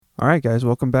All right, guys,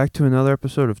 welcome back to another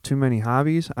episode of Too Many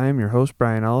Hobbies. I am your host,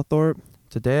 Brian Ellithorpe.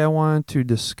 Today I wanted to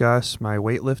discuss my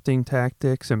weightlifting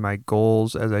tactics and my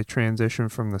goals as I transition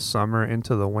from the summer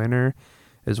into the winter,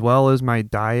 as well as my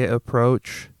diet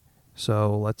approach.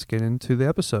 So let's get into the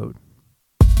episode.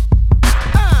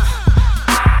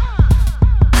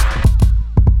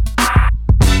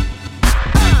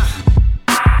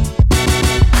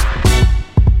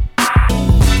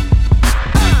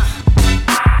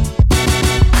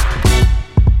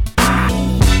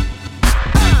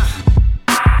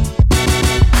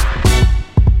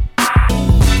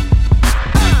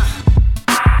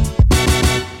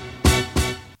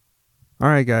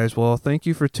 Alright guys, well thank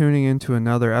you for tuning in to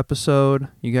another episode.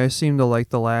 You guys seem to like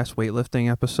the last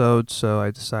weightlifting episode, so I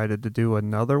decided to do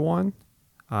another one.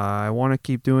 I want to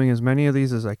keep doing as many of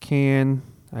these as I can.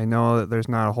 I know that there's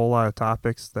not a whole lot of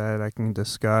topics that I can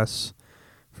discuss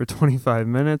for 25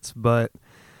 minutes, but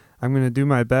I'm going to do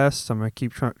my best. I'm going to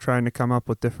keep trying to come up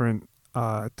with different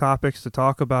topics to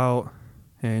talk about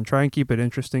and try and keep it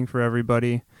interesting for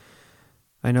everybody.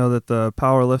 I know that the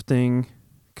powerlifting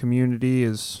community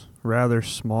is rather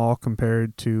small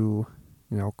compared to,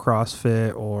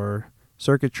 CrossFit or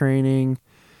circuit training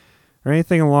or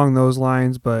anything along those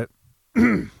lines, but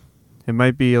it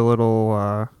might be a little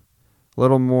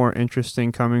more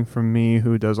interesting coming from me,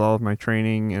 who does all of my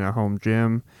training in a home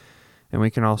gym, and we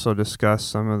can also discuss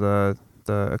some of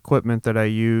the equipment that I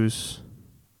use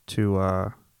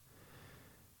or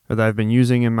that I've been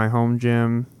using in my home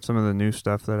gym, some of the new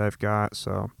stuff that I've got.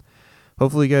 So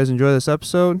hopefully you guys enjoy this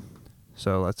episode.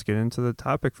 So let's get into the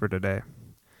topic for today.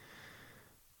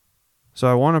 So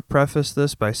I want to preface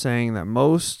this by saying that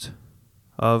most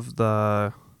of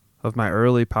my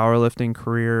early powerlifting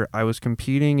career, I was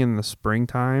competing in the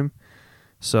springtime.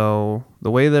 So the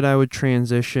way that I would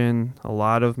transition a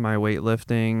lot of my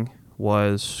weightlifting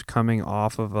was coming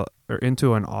off of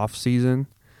into an off season,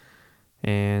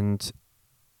 and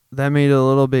that made it a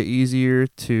little bit easier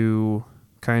to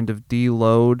kind of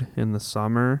deload in the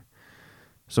summer.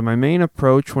 So my main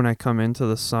approach when I come into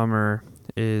the summer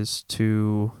is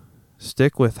to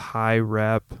stick with high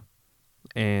rep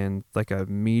and like a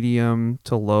medium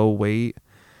to low weight.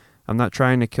 I'm not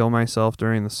trying to kill myself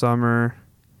during the summer.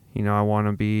 I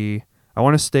want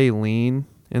to stay lean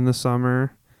in the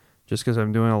summer just because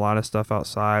I'm doing a lot of stuff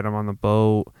outside. I'm on the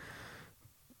boat,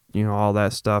 all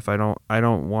that stuff. I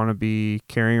don't want to be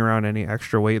carrying around any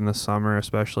extra weight in the summer,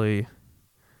 especially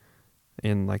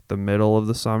in like the middle of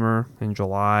the summer in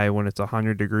July when it's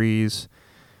 100 degrees.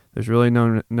 There's really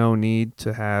no need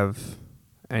to have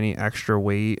any extra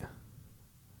weight.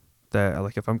 That,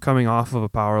 like, if I'm coming off of a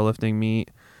powerlifting meet,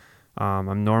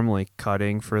 I'm normally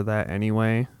cutting for that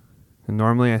anyway. And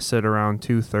normally I sit around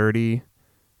 230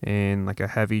 in like a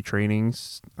heavy training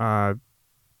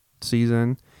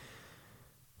season.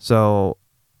 So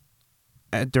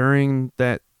during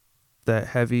that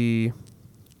heavy,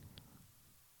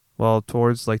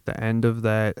 towards like the end of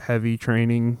that heavy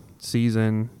training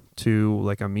season to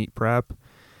like a meet prep,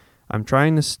 I'm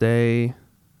trying to stay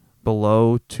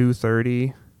below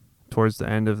 230 towards the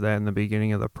end of that and the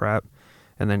beginning of the prep.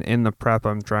 And then in the prep,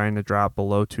 I'm trying to drop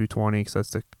below 220 because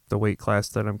that's the weight class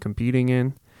that I'm competing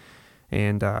in.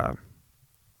 And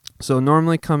so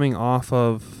normally coming off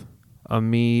of a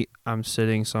meet, I'm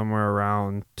sitting somewhere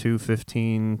around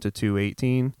 215 to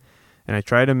 218. And I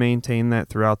try to maintain that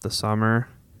throughout the summer.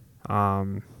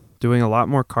 Doing a lot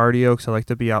more cardio because I like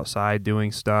to be outside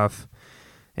doing stuff,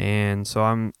 and so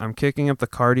I'm kicking up the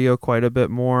cardio quite a bit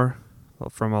more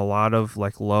from a lot of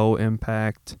like low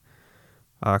impact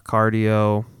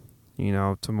cardio,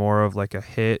 to more of like a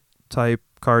HIIT type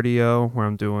cardio where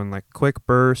I'm doing like quick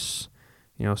bursts,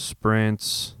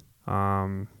 sprints,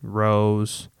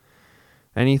 rows,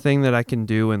 anything that I can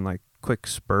do in like quick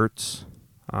spurts.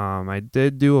 I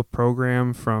did do a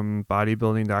program from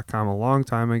bodybuilding.com a long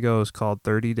time ago. It's called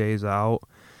 30 Days Out,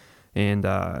 and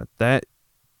that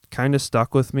kind of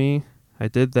stuck with me. I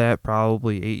did that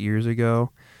probably 8 years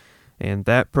ago, and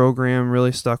that program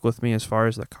really stuck with me as far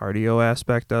as the cardio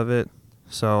aspect of it.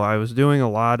 So I was doing a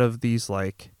lot of these,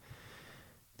 like,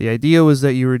 the idea was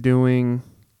that you were doing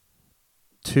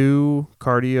 2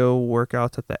 cardio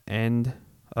workouts at the end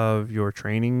of your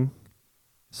training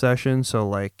session. So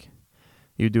like,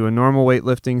 you do a normal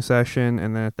weightlifting session,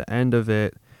 and then at the end of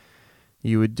it,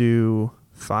 you would do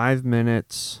 5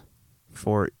 minutes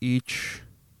for each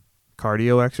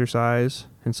cardio exercise.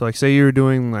 And so, like, say you were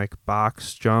doing like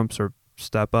box jumps or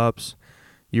step ups,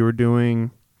 you were doing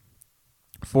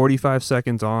 45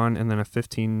 seconds on and then a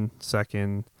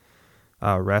 15-second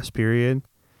rest period.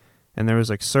 And there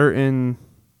was like certain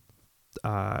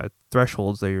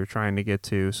thresholds that you're trying to get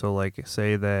to. So like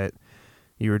say that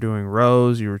you were doing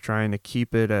rows, you were trying to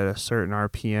keep it at a certain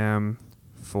RPM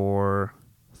for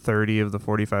 30 of the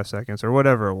 45 seconds or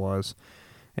whatever it was.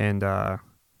 And the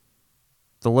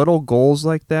little goals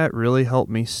like that really help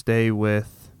me stay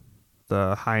with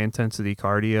the high intensity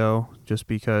cardio, just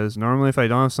because normally if I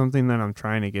don't have something that I'm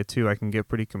trying to get to, I can get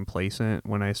pretty complacent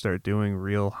when I start doing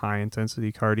real high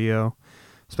intensity cardio,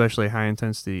 especially high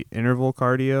intensity interval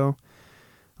cardio.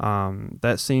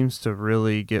 That seems to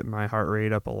really get my heart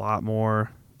rate up a lot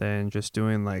more than just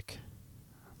doing like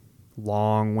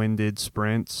long-winded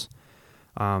sprints.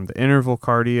 The interval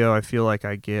cardio, I feel like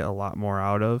I get a lot more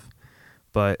out of,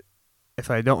 but if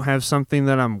I don't have something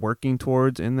that I'm working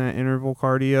towards in that interval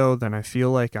cardio, then I feel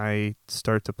like I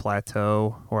start to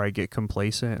plateau or I get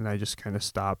complacent and I just kind of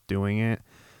stop doing it.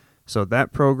 So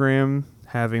that program,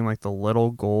 having like the little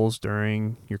goals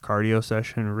during your cardio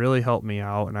session, really helped me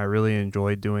out, and I really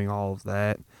enjoyed doing all of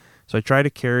that. So I try to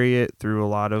carry it through a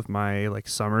lot of my like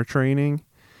summer training.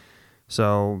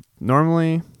 So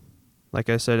normally, like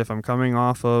I said, if I'm coming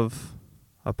off of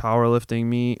a powerlifting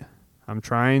meet, I'm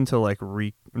trying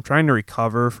to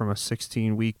recover from a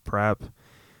 16-week prep,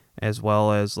 as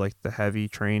well as like the heavy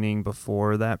training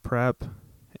before that prep.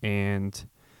 And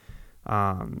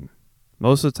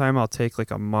most of the time I'll take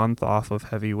like a month off of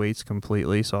heavy weights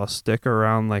completely. So I'll stick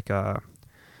around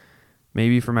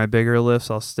maybe for my bigger lifts,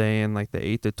 I'll stay in like the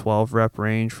 8 to 12 rep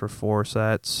range for 4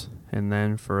 sets. And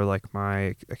then for like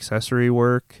my accessory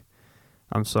work,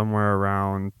 I'm somewhere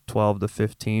around 12 to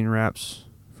 15 reps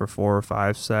for 4 or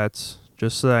 5 sets,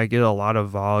 just so that I get a lot of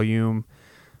volume,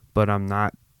 but I'm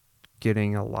not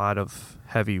getting a lot of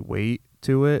heavy weight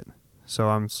to it. So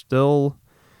I'm still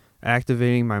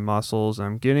activating my muscles.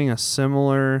 I'm getting a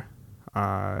similar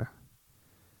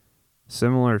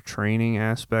training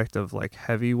aspect of like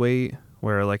heavy weight,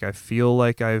 where like I feel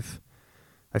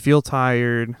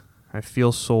tired, I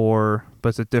feel sore, but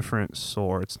it's a different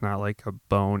sore. It's not like a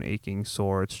bone aching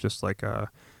sore. It's just like a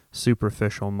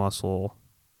superficial muscle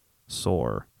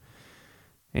sore.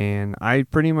 And I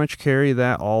pretty much carry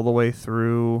that all the way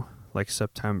through like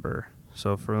September.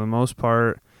 So for the most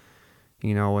part,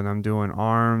 when I'm doing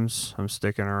arms, I'm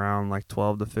sticking around like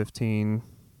 12 to 15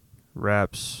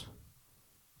 reps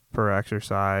per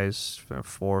exercise,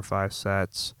 4 or 5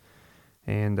 sets.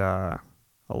 And a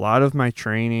lot of my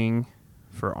training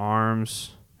for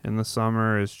arms in the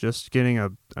summer is just getting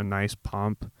a nice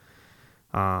pump.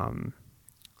 Not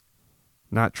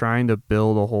trying to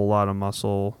build a whole lot of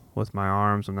muscle with my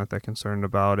arms. I'm not that concerned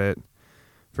about it.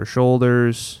 For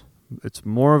shoulders, it's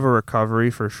more of a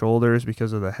recovery for shoulders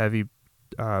because of the heavy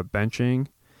benching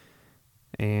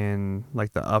and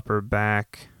like the upper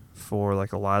back for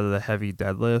like a lot of the heavy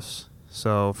deadlifts.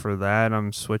 So for that,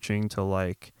 I'm switching to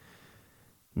like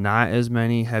not as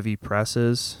many heavy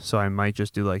presses. So I might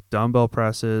just do like dumbbell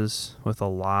presses with a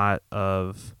lot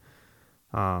of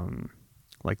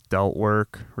like delt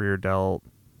work, rear delt,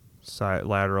 side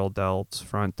lateral delts,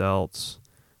 front delts,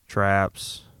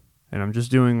 traps, and I'm just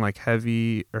doing like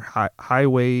heavy or high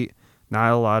weight,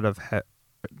 not a lot of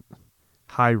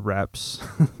high reps,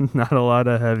 not a lot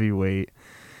of heavy weight.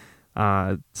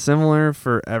 Similar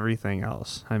for everything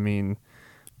else. I mean,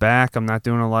 back, I'm not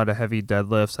doing a lot of heavy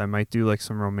deadlifts. I might do like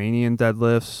some Romanian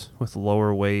deadlifts with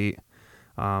lower weight,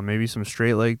 maybe some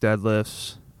straight leg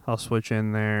deadlifts. I'll switch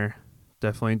in there.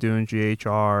 Definitely doing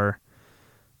GHR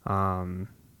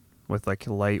with like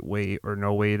light weight or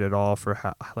no weight at all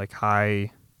for like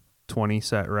high 20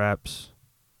 set reps,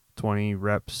 20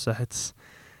 rep sets,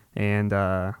 and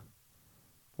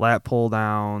lat pull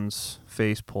downs,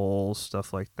 face pulls,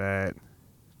 stuff like that.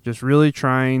 Just really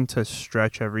trying to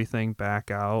stretch everything back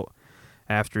out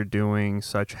after doing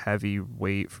such heavy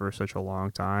weight for such a long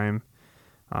time.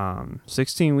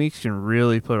 16 weeks can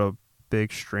really put a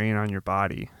big strain on your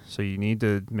body. So you need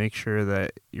to make sure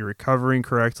that you're recovering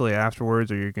correctly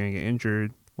afterwards, or you're going to get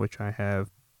injured, which I have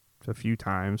a few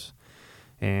times.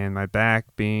 And my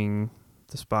back being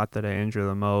the spot that I injure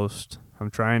the most,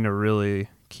 I'm trying to really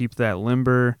keep that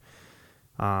limber,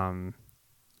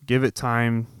 give it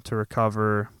time to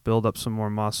recover, build up some more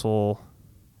muscle.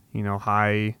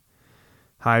 High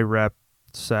rep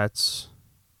sets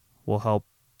will help,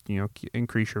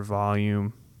 increase your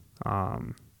volume.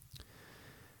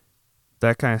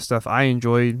 That kind of stuff. I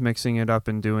enjoyed mixing it up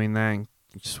and doing that and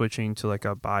switching to like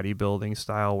a bodybuilding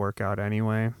style workout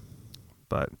anyway.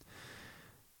 But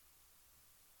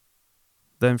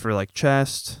then for like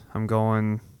chest, I'm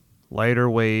going lighter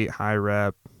weight, high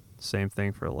rep, same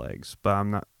thing for legs. But I'm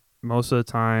not, most of the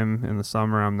time in the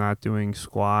summer, I'm not doing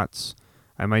squats.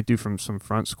 I might do some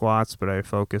front squats, but I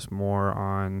focus more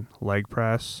on leg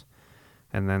press.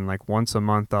 And then like once a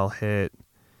month I'll hit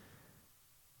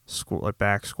like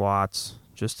back squats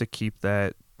just to keep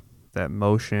that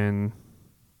motion,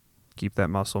 keep that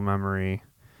muscle memory.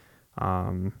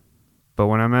 But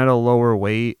when I'm at a lower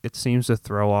weight, it seems to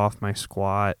throw off my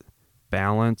squat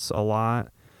balance a lot.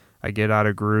 I get out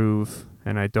of groove,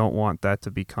 and I don't want that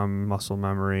to become muscle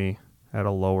memory at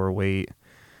a lower weight.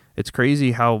 It's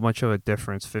crazy how much of a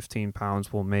difference 15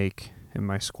 pounds will make in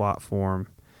my squat form.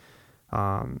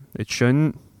 It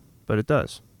shouldn't, but it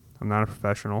does. I'm not a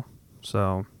professional,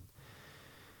 so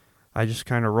I just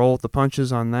kind of roll with the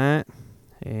punches on that,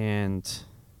 and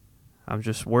I'm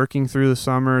just working through the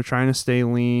summer, trying to stay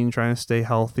lean, trying to stay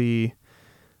healthy.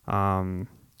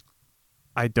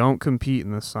 I don't compete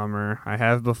in the summer. I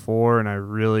have before, and I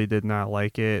really did not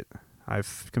like it.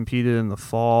 I've competed in the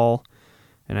fall,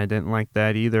 and I didn't like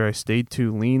that either. I stayed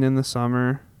too lean in the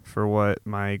summer for what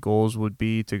my goals would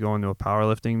be to go into a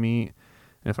powerlifting meet.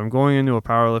 And if I'm going into a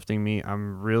powerlifting meet,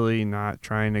 I'm really not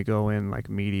trying to go in like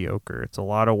mediocre. It's a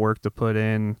lot of work to put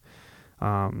in,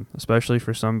 especially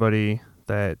for somebody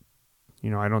that,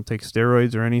 I don't take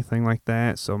steroids or anything like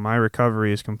that. So my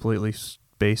recovery is completely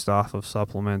based off of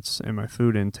supplements and my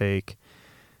food intake.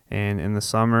 And in the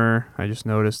summer, I just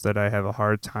noticed that I have a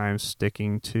hard time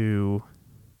sticking to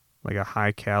like a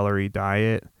high calorie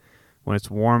diet. When it's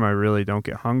warm, I really don't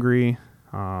get hungry.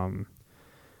 I'm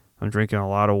drinking a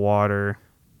lot of water,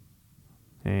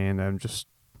 and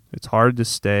it's hard to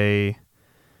stay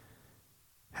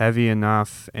heavy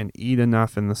enough and eat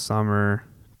enough in the summer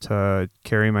to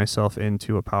carry myself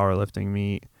into a powerlifting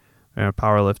meet and a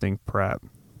powerlifting prep.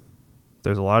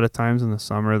 There's a lot of times in the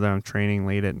summer that I'm training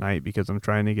late at night because I'm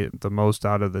trying to get the most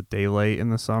out of the daylight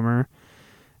in the summer,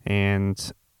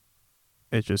 and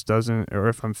it just doesn't. Or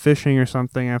if I'm fishing or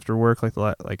something after work,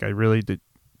 like I really did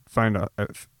find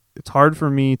it's hard for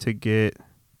me to get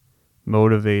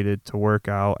motivated to work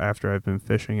out after I've been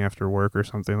fishing after work or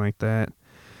something like that.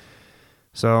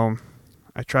 So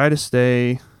I try to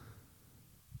stay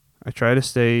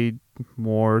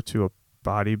more to a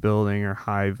bodybuilding or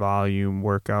high volume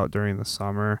workout during the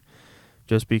summer,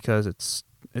 just because it's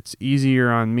easier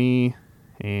on me,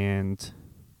 and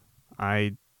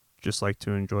I just like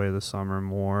to enjoy the summer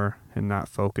more and not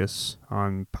focus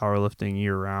on powerlifting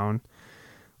year round.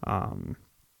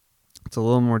 It's a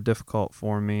little more difficult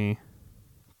for me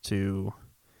to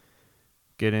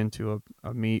get into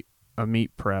a meat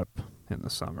prep in the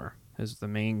summer is the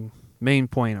main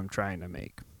point I'm trying to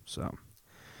make. So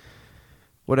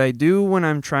what I do when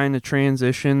I'm trying to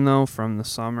transition though from the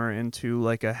summer into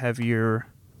like a heavier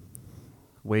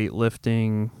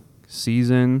weightlifting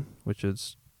season, which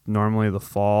is normally the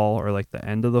fall or like the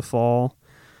end of the fall,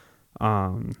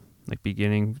 like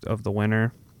beginning of the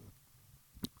winter,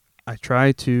 I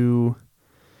try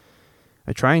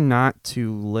not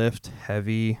to lift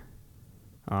heavy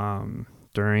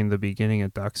during the beginning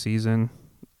of duck season.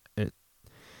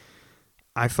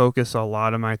 I focus a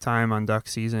lot of my time on duck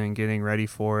season and getting ready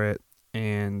for it,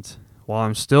 and while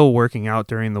I'm still working out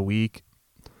during the week,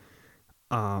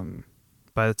 by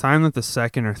the time that the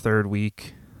second or third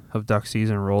week of duck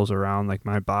season rolls around, like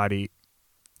my body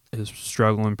is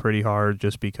struggling pretty hard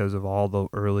just because of all the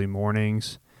early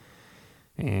mornings,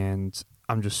 and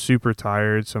I'm just super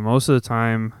tired. So most of the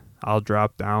time I'll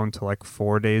drop down to like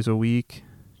 4 days a week,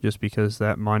 just because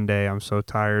that Monday I'm so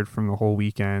tired from the whole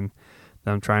weekend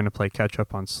that I'm trying to play catch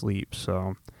up on sleep.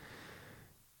 So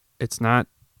it's not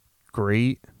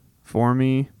great for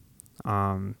me.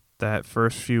 That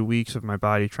first few weeks of my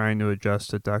body trying to adjust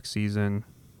to duck season,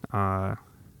 it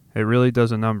really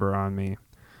does a number on me.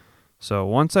 So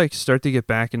once I start to get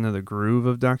back into the groove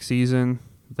of duck season,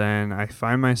 then I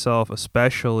find myself,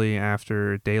 especially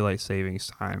after daylight savings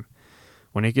time,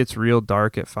 when it gets real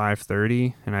dark at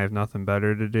 5:30 and I have nothing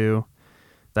better to do,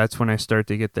 that's when I start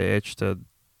to get the itch to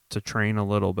train a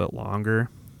little bit longer.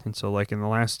 And so like in the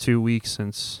last 2 weeks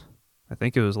since I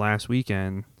think it was last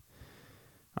weekend,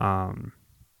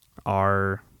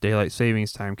 our daylight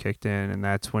savings time kicked in, and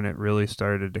that's when it really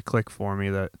started to click for me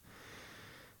that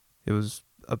it was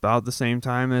about the same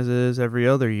time as it is every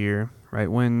other year.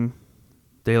 Right when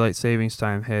daylight savings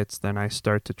time hits, then I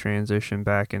start to transition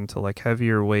back into like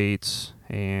heavier weights,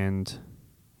 and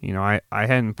I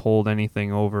hadn't pulled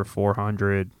anything over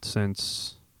 400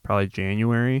 since probably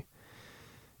January,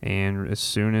 and as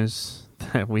soon as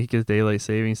that week of daylight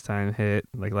savings time hit,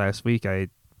 like last week, I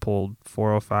pulled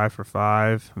 405 for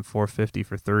 5 and 450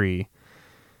 for 3,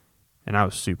 and I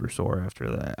was super sore after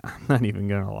that. I'm not even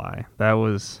gonna lie, that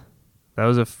was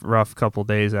a rough couple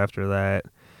days after that,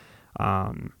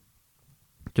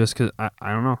 just because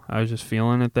I don't know, I was just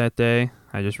feeling it that day.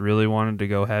 I just really wanted to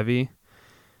go heavy,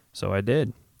 so I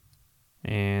did.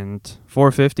 And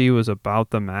 450 was about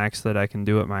the max that I can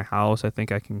do at my house. I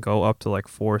think I can go up to like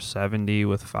 470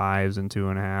 with 5s and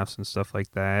 2.5s and stuff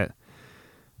like that.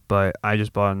 But I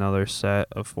just bought another set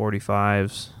of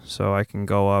 45s, so I can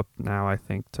go up now, I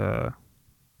think, to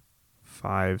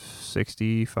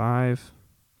 565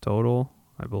 total,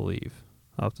 I believe.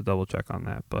 I'll have to double check on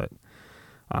that. But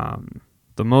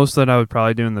the most that I would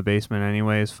probably do in the basement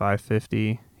anyway is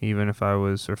 550, even if I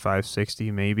was, or 560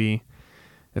 maybe,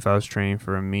 if I was training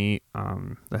for a meet.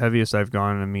 The heaviest I've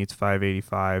gone in a meet's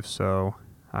 585, so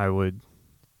I would,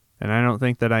 and I don't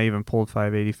think that I even pulled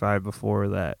 585 before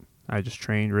that. I just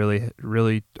trained really,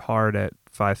 really hard at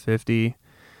 550,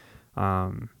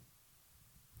 and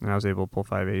I was able to pull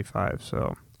 585.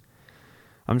 So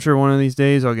I'm sure one of these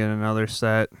days I'll get another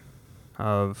set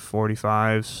of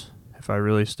 45s if I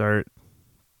really start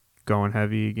going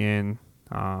heavy again.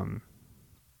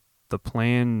 The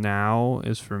plan now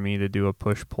is for me to do a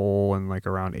push-pull in like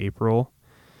around April.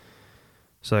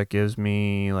 So that gives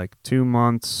me like 2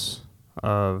 months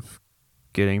of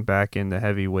getting back into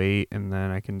heavy weight, and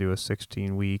then I can do a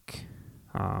 16-week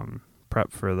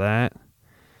prep for that.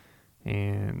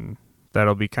 And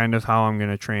that'll be kind of how I'm going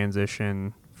to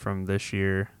transition from this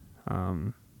year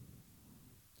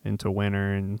into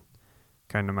winter, and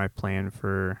kind of my plan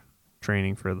for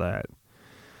training for that.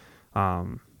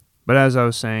 But as I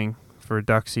was saying, for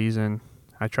duck season,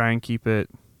 I try and keep it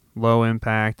low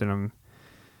impact, and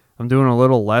I'm doing a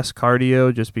little less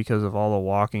cardio just because of all the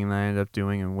walking that I end up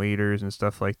doing in waders and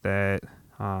stuff like that.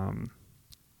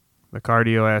 The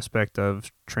cardio aspect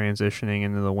of transitioning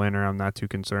into the winter, I'm not too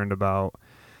concerned about.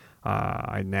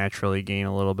 I naturally gain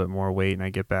a little bit more weight, and I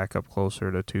get back up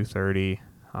closer to 230.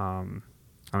 I'm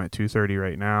at 230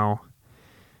 right now,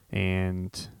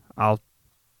 and I'll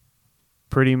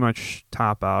pretty much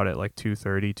top out at like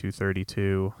 230,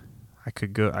 232. I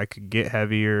could get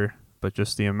heavier, but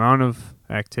just the amount of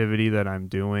activity that I'm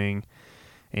doing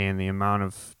and the amount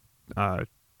of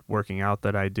working out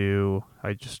that I do,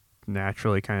 I just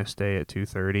naturally kind of stay at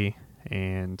 230.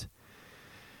 And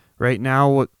right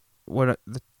now, what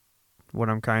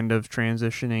I'm kind of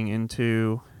transitioning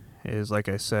into is, like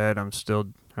I said, I'm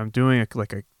doing a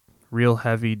real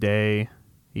heavy day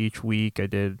each week. I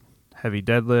did heavy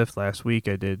deadlift last week.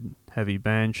 I did heavy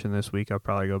bench, and this week I'll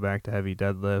probably go back to heavy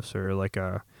deadlifts, or like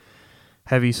a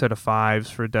heavy set of 5s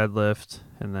for deadlift,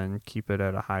 and then keep it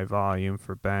at a high volume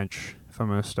for bench if I'm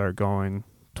going to start going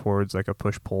towards like a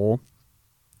push-pull.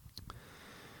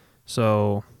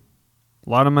 So a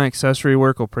lot of my accessory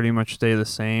work will pretty much stay the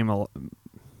same.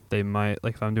 They might,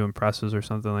 like if I'm doing presses or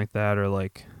something like that, or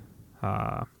like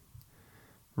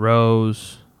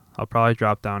rows, I'll probably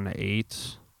drop down to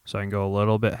 8s, so I can go a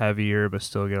little bit heavier but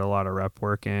still get a lot of rep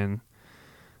work in.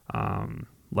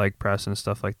 Leg press and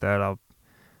stuff like that,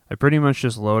 I pretty much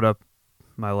just load up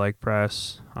my leg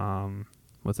press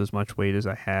with as much weight as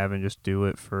I have, and just do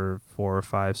it for 4 or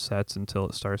 5 sets until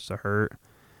it starts to hurt.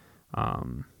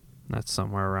 That's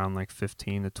somewhere around like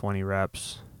 15 to 20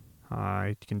 reps.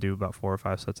 I can do about 4 or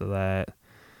 5 sets of that,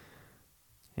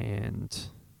 and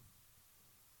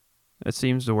it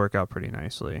seems to work out pretty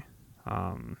nicely.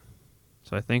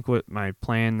 So I think what my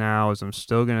plan now is, I'm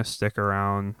still going to stick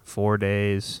around 4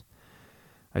 days.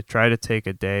 I try to take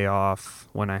a day off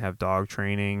when I have dog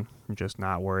training and just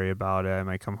not worry about it. I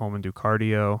might come home and do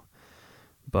cardio,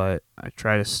 but I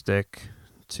try to stick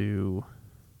to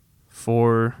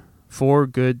four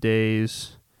good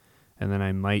days, and then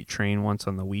I might train once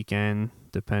on the weekend,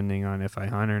 depending on if I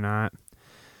hunt or not.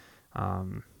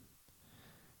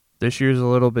 This year's a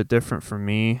little bit different for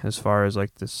me as far as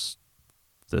like this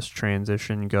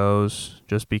transition goes,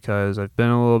 just because I've been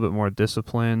a little bit more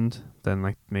disciplined than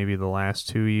like maybe the last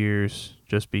 2 years,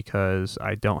 just because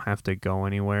I don't have to go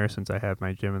anywhere since I have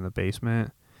my gym in the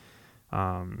basement.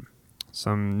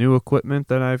 Some new equipment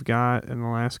that I've got in the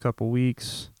last couple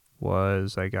weeks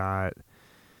was I got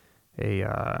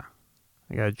a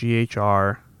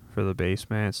GHR for the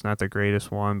basement. It's not the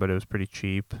greatest one, but it was pretty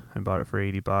cheap. I bought it for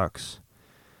 $80.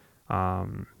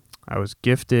 I was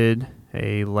gifted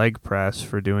a leg press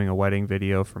for doing a wedding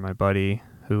video for my buddy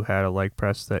who had a leg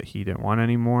press that he didn't want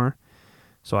anymore.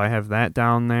 So I have that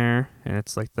down there, and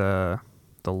it's like the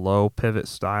low pivot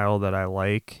style that I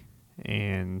like.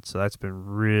 And so that's been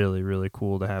really, really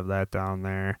cool to have that down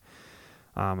there.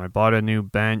 I bought a new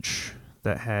bench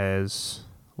that has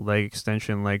leg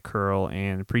extension, leg curl,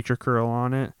 and preacher curl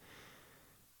on it.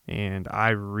 And I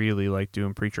really like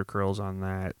doing preacher curls on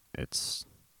that.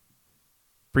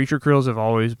 Preacher curls have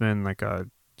always been like a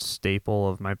staple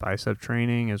of my bicep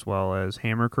training, as well as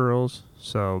hammer curls.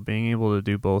 So being able to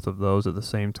do both of those at the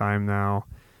same time now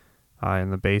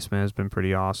in the basement has been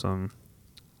pretty awesome.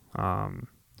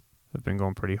 I've been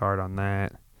going pretty hard on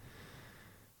that.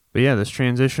 But yeah, this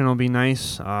transition will be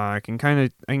nice. I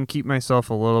can keep myself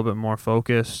a little bit more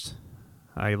focused.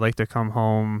 I like to come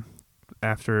home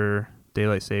after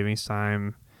daylight savings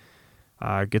time,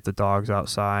 get the dogs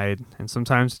outside, and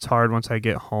sometimes it's hard once I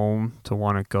get home to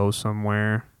want to go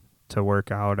somewhere to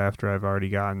work out after I've already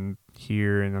gotten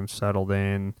here and I'm settled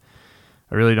in.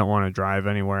 I really don't want to drive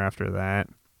anywhere after that.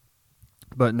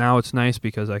 But now it's nice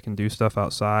because I can do stuff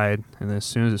outside, and as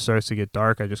soon as it starts to get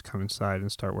dark, I just come inside and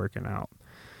start working out.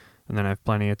 And then I have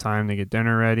plenty of time to get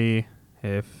dinner ready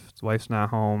if the wife's not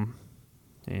home,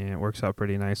 and it works out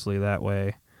pretty nicely that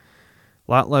way.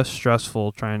 A lot less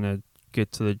stressful trying to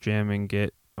get to the gym and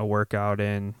get a workout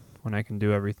in when I can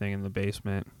do everything in the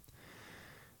basement.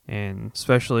 And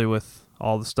especially with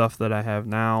all the stuff that I have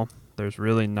now, there's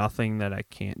really nothing that I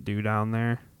can't do down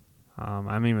there.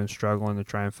 I'm even struggling to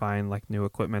try and find like new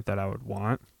equipment that I would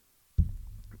want.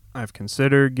 I've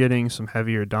considered getting some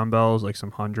heavier dumbbells, like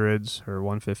some 100s or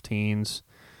 115s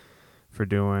for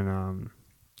doing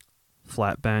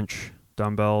flat bench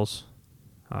dumbbells.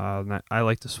 I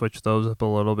like to switch those up a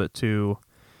little bit too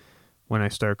when I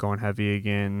start going heavy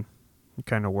again,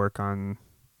 kind of work on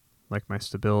like my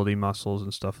stability muscles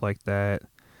and stuff like that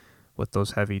with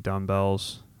those heavy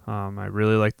dumbbells. I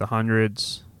really like the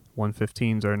 100s.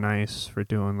 115s are nice for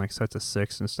doing like sets of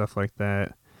 6 and stuff like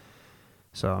that.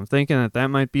 So I'm thinking that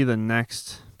might be the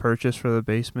next purchase for the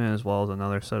basement, as well as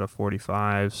another set of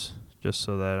 45s, just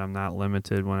so that I'm not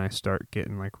limited when I start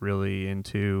getting like really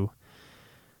into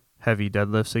heavy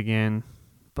deadlifts again.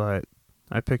 But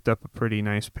I picked up a pretty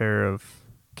nice pair of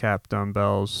cap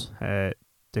dumbbells at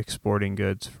Dick's Sporting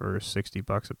Goods for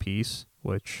 $60 a piece,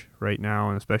 which right now,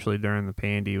 and especially during the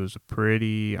pandy, was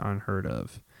pretty unheard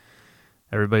of.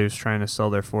 Everybody was trying to sell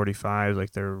their 45s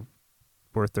like they're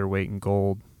worth their weight in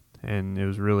gold, and it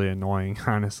was really annoying,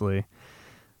 honestly.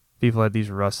 People had these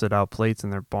rusted out plates in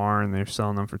their barn. They're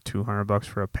selling them for $200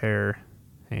 for a pair,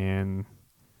 and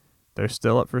they're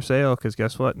still up for sale because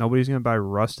guess what? Nobody's going to buy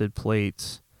rusted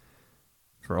plates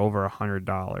for over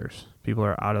 $100. People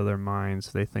are out of their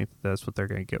minds. They think that's what they're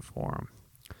going to get for them.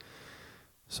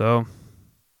 So,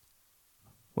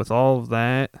 with all of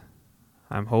that,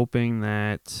 I'm hoping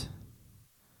that,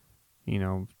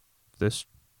 this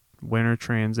winter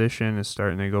transition is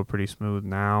starting to go pretty smooth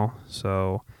now.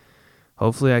 So,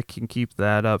 hopefully I can keep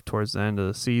that up towards the end of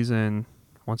the season.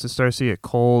 Once it starts to get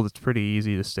cold, it's pretty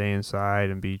easy to stay inside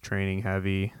and be training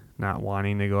heavy, not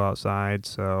wanting to go outside.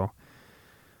 So,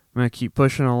 I'm going to keep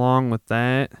pushing along with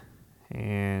that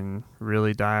and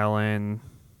really dial in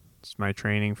my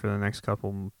training for the next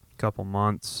couple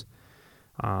months.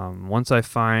 Once I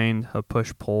find a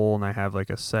push-pull and I have like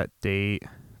a set date,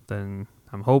 then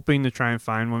I'm hoping to try and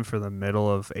find one for the middle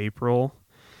of April,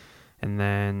 and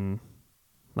then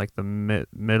like the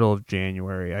middle of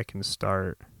January I can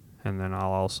start, and then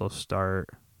I'll also start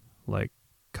like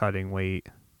cutting weight.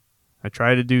 I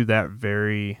try to do that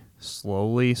very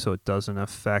slowly so it doesn't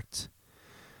affect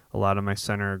a lot of my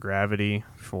center of gravity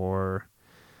for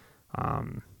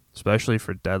especially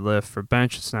for deadlift. For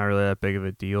bench it's not really that big of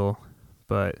a deal,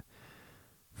 but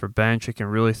for bench it can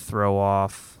really throw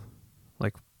off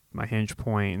like my hinge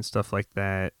point and stuff like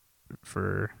that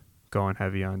for going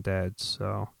heavy on deads.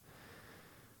 So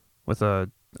I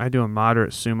do a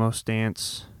moderate sumo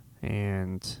stance,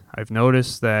 and I've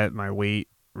noticed that my weight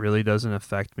really doesn't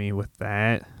affect me with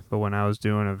that. But when I was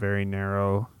doing a very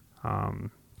narrow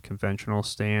conventional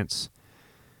stance,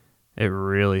 it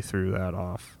really threw that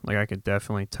off. Like I could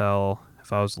definitely tell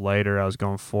if I was lighter, I was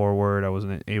going forward, I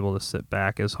wasn't able to sit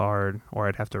back as hard, or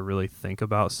I'd have to really think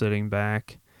about sitting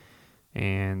back.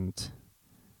 And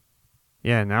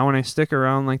yeah, now when I stick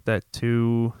around like that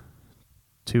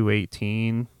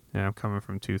 218, and I'm coming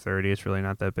from 230, it's really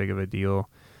not that big of a deal.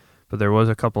 But there was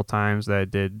a couple times that I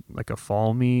did like a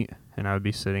fall meet, and I would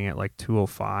be sitting at like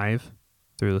 205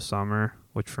 through the summer,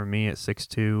 which for me at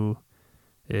 6'2"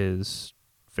 is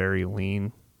very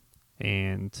lean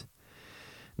and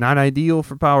not ideal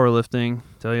for powerlifting,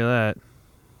 tell you that.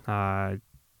 I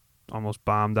almost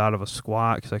bombed out of a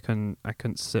squat because I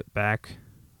couldn't sit back.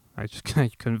 I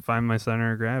couldn't find my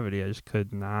center of gravity. I just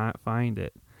could not find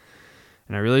it.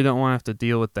 And I really don't want to have to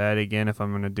deal with that again if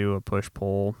I'm going to do a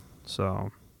push-pull.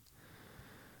 So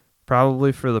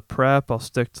probably for the prep, I'll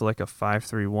stick to like a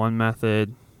 5-3-1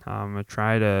 method. I'm going to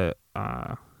try to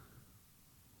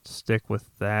stick with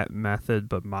that method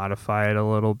but modify it a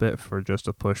little bit for just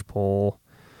a push-pull.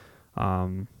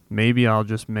 Maybe I'll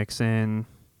just mix in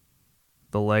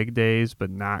the leg days but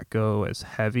not go as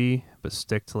heavy, but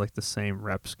stick to like the same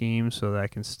rep scheme so that I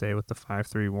can stay with the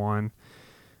 5-3-1.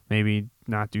 maybe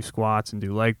not do squats and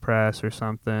do leg press or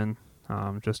something,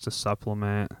 just to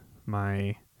supplement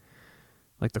my,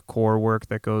 like, the core work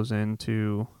that goes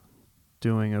into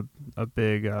doing a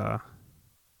big,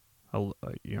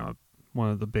 one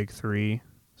of the big three.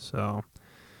 So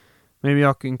maybe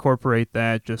I'll incorporate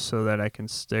that just so that I can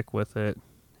stick with it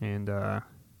and,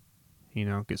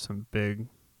 get some big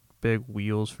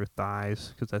wheels for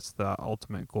thighs, because that's the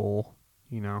ultimate goal,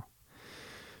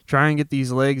 Try and get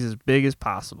these legs as big as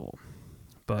possible.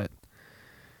 But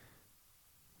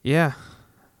yeah,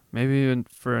 maybe even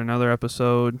for another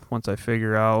episode, once I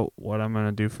figure out what I'm going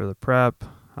to do for the prep,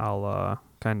 I'll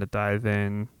kind of dive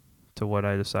in to what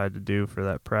I decide to do for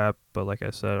that prep. But like I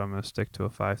said, I'm going to stick to a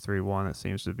 5-3-1. That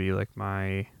seems to be like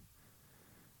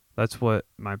that's what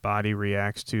my body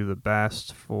reacts to the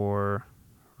best for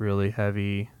really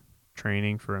heavy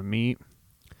training for a meet.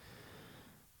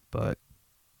 But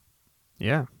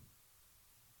yeah,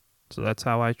 so that's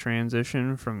how I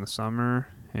transition from the summer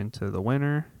into the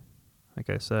winter. Like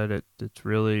I said, it's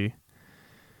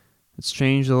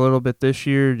changed a little bit this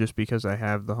year just because I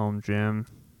have the home gym,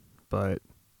 but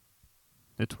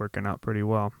it's working out pretty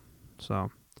well.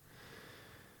 So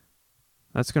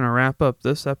that's going to wrap up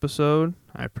this episode.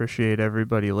 I appreciate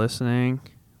everybody listening.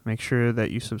 Make sure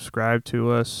that you subscribe to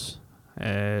us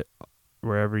at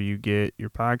wherever you get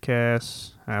your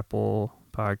podcasts: Apple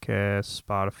Podcasts,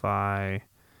 Spotify,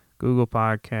 Google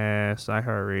Podcasts,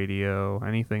 iHeartRadio,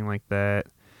 anything like that.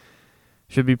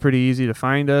 Should be pretty easy to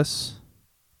find us.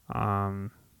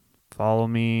 Follow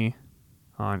me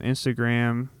on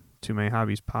Instagram, To My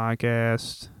Hobbies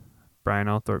Podcast, Brian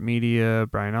Althorpe Media,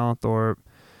 Brian Althorpe.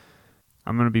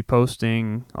 I'm going to be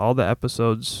posting all the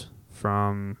episodes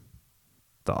from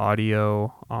the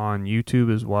audio on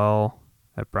YouTube as well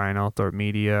at Brian Althorpe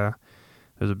Media.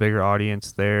 There's a bigger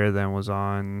audience there than was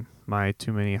on my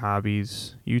Too Many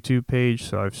Hobbies YouTube page,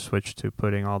 so I've switched to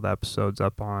putting all the episodes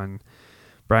up on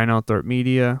Brian Althorpe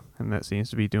Media, and that seems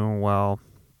to be doing well.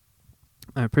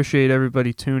 I appreciate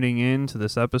everybody tuning in to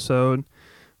this episode.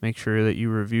 Make sure that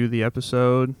you review the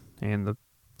episode and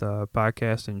the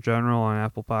podcast in general on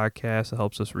Apple Podcasts. It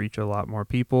helps us reach a lot more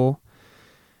people.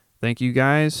 Thank you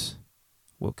guys.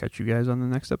 We'll catch you guys on the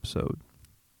next episode.